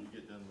 you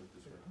get done with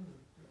this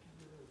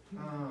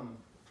one.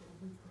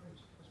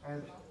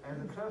 As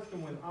a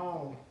custom with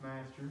all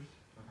masters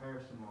of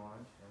Harrison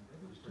Lodge, I'm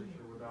pretty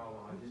sure with all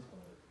lodges,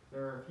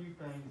 there are a few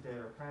things that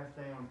are passed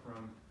down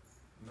from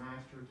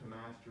master to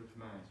master to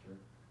master.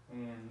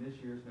 and this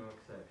year's no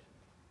exception.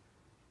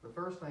 The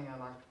first thing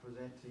I'd like to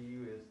present to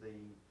you is the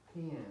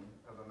pin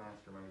of a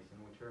Master Mason,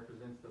 which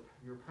represents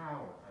your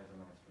power as a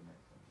Master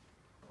Mason.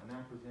 I now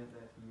present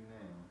that to you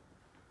now,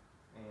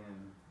 and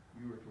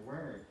you are to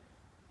wear it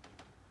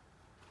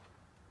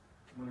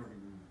whenever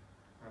you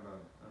have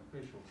an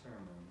official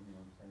ceremony, you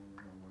know what I'm saying,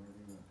 whenever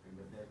you want to,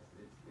 but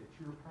it's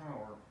your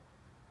power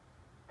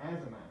as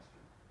a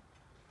master.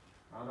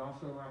 I'd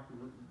also like to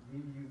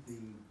give you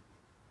the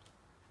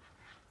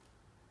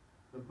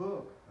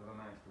book of a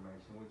Master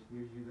Mason, which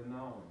gives you the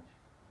knowledge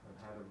of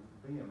how to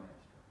be a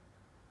master.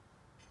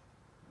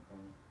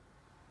 Okay?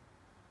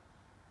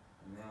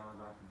 And now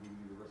I'd like to give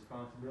you the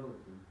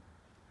responsibility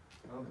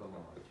of the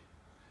lodge.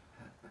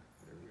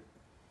 There we go.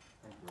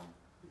 Thank you, Ron.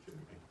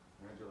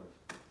 Congratulations.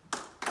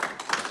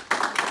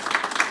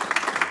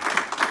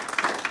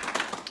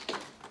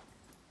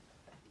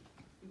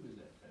 Who is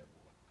that fat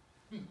boy?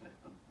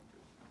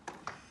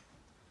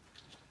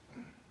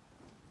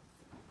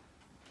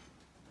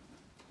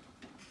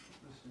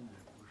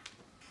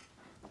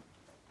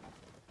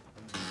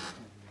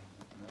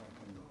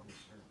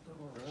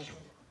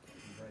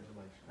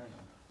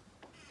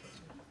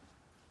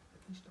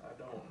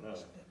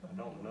 I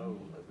don't know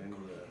of any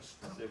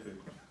specific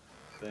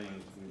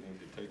things we need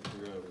to take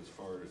care of as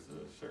far as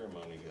the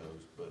ceremony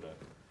goes, but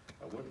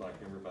I would like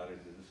everybody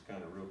to just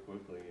kind of real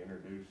quickly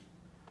introduce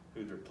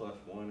who their plus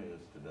one is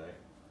today.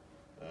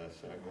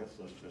 So I guess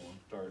let's just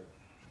start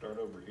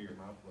over here.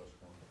 My plus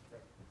one.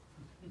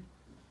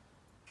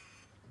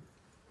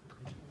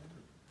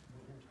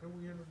 Who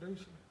we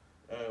introducing?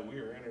 We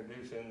are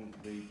introducing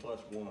the plus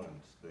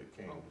ones that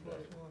came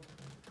today.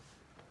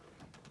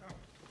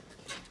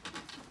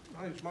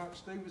 My name's Mike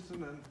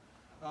Stevenson, and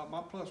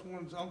my plus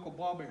one's Uncle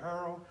Bobby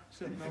Harrell,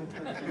 sitting over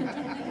there.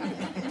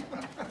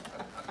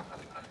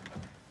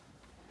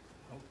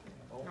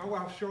 My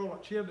wife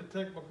Charlotte, she had to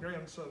take my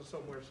grandson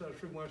somewhere, so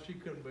that's why she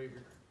couldn't be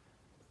here.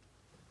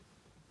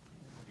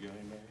 You got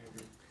anything,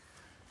 Andrew?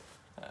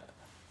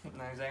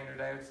 My name's Andrew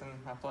Davidson.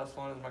 My plus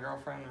one is my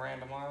girlfriend,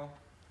 Miranda Morrow.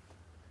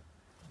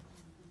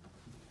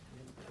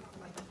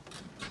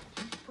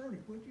 She's pretty,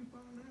 what'd you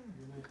find out?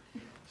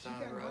 She Down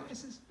got the road.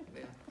 glasses?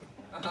 Yeah.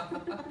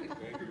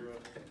 Andrew,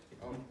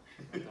 Oh,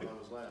 I thought I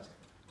was last.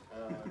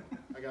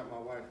 I got my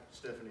wife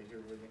Stephanie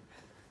here with me.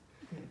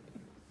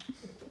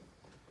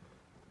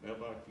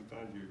 Mailbox, you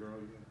find your girl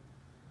yet?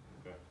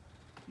 Okay.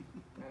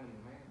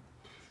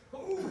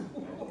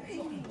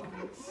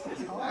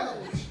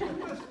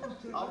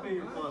 I'll be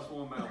your plus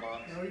one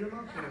mailbox. No, you're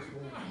not plus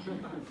one.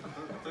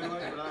 Too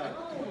late for that.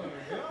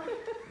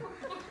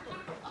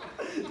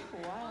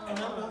 And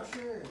I'm not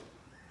sure.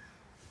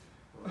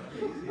 I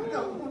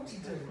don't want you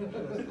to.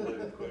 Let's do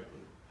it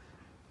quickly.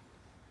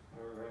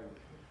 All right.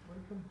 They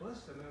come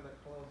busting out of that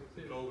closet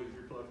too. Colby's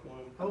your plus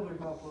one? Colby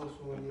my plus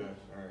one, Okay, yes.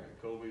 all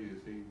right. Colby,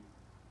 is he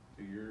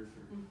to yours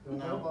or? The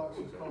mailbox is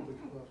Okay. Colby's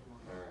plus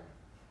one. All right.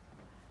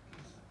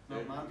 No,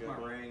 Ed, you mine's got my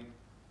one? ring.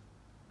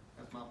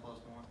 That's my plus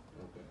one.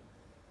 Okay.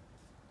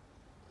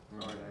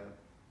 Sorry, Dad.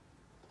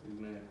 Who's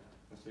next?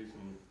 I see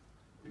some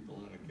people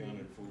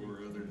unaccounted for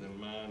other than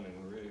mine and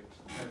Rick's.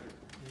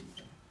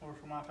 Or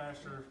for my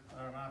pastor,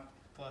 my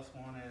plus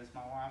one is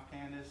my wife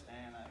Candace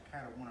and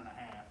kind of 1.5.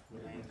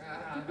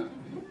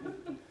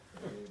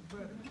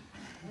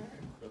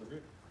 Brother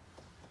Rick?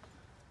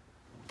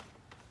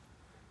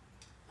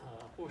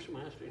 Portia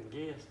Master and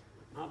guest.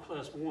 My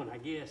plus one, I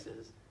guess,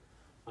 is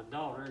my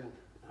daughter, and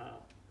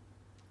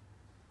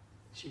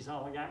she's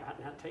all I got right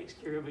now. Takes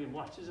care of me and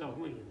watches over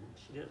me, and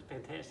she does a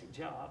fantastic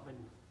job, and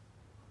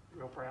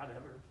real proud of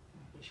her.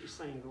 And she's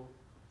single.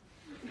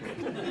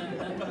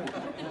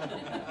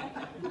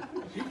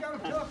 She got a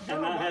tough job.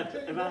 And I I'll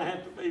tell you have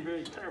that. to be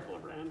very careful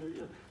around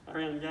her,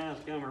 around guys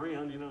come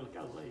around, you know,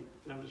 because they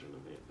notice her a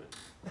little bit. But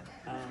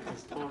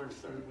it's Tanner's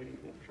third week.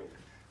 Thank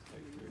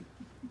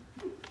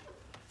you.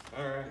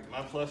 All right,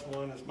 my plus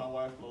one is my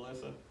wife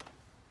Melissa.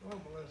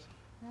 Oh, Melissa.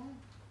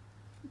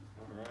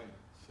 All right,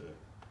 so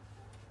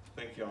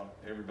thank y'all,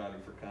 everybody,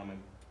 for coming.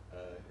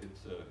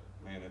 It's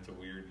a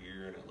weird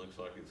year, and it looks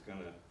like it's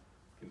gonna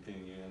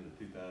continue into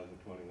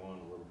 2021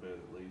 a little bit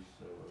at least.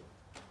 So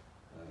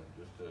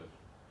just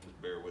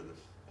bear with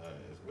us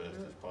as best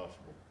as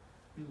possible.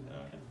 It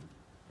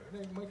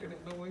ain't making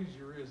it no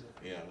easier, is it?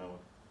 Yeah, I know.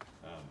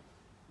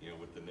 You know,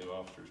 with the new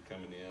officers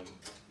coming in,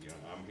 you know,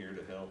 I'm here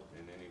to help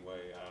in any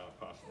way I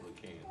possibly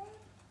can.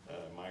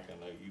 Mike, I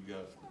know you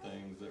got some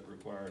things that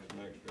require some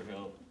extra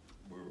help.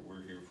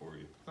 We're here for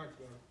you. Thanks,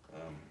 man.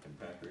 And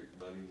Patrick,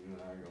 buddy, you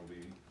and I are gonna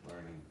be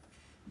learning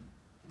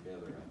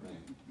together, I think.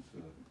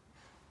 So,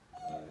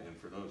 and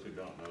for those who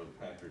don't know,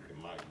 Patrick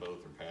and Mike both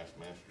are past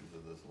masters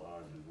of this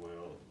lodge as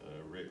well.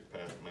 Rick,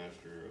 past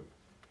master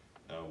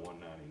of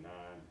 199,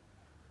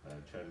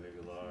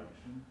 Chattanooga Lodge.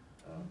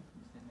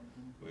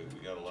 We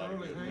got a lot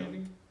Charlie of good help.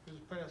 Haney is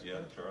past.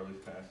 Yeah, Charlie's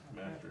past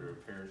master of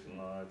Harrison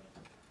Lodge.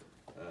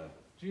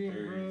 Jim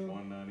Barry's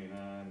Grove.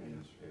 199,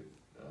 and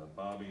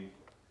Bobby.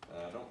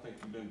 I don't think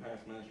you've been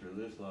past master of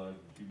this lodge,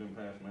 but you've been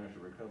past master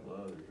of a couple of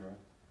others, right?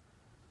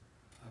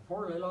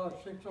 Forley Lodge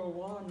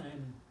 601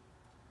 and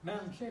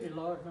Mountain City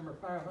Lodge number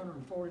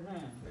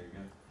 549. There you go.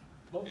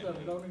 Both of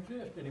them don't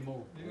exist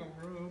anymore. You gonna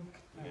room?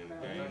 And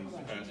James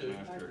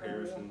Passmaster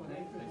Harrison.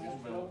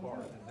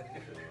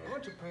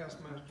 Bunch of past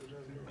masters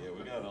in here. Yeah,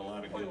 we got a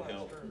lot of good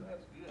help.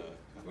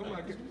 We'll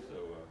make it. So,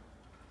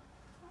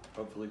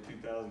 hopefully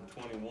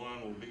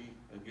 2021 will be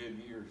a good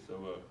year,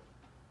 so,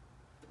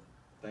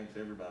 thanks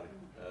everybody.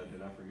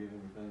 Did I forget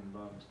anything,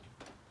 Bob?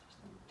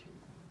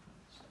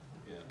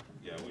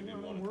 Yeah, we do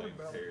want to thank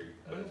Terry,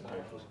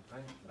 especially.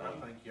 I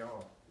thank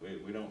y'all.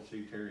 We don't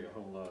see Terry a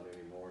whole lot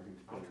anymore. He's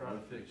I'll spending try to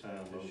most of his fix that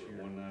time this over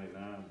year. at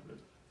 199, but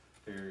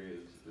Terry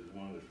is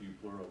one of the few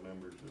plural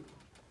members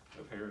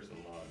of Harrison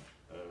Lodge,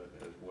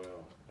 as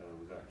well.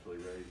 Was actually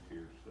raised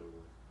here, so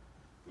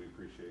we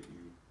appreciate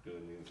you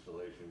doing the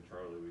installation.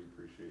 Charlie, we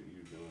appreciate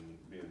you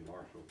being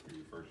marshal for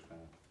your first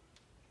time.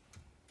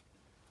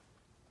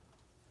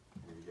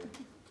 There you go.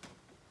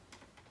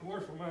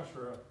 Worship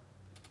Master,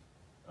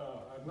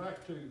 I'd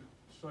like to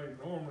say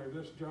normally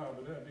this job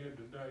that I did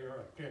today,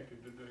 or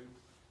attempted to do,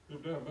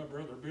 was done by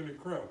Brother Billy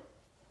Crow.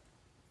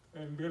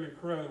 And Billy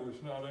Crow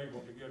is not able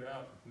to get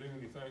out and do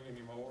anything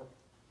anymore.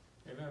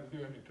 And I'm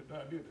doing it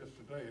today, I did this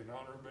today in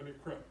honor of Billy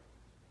Crow.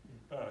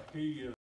 He is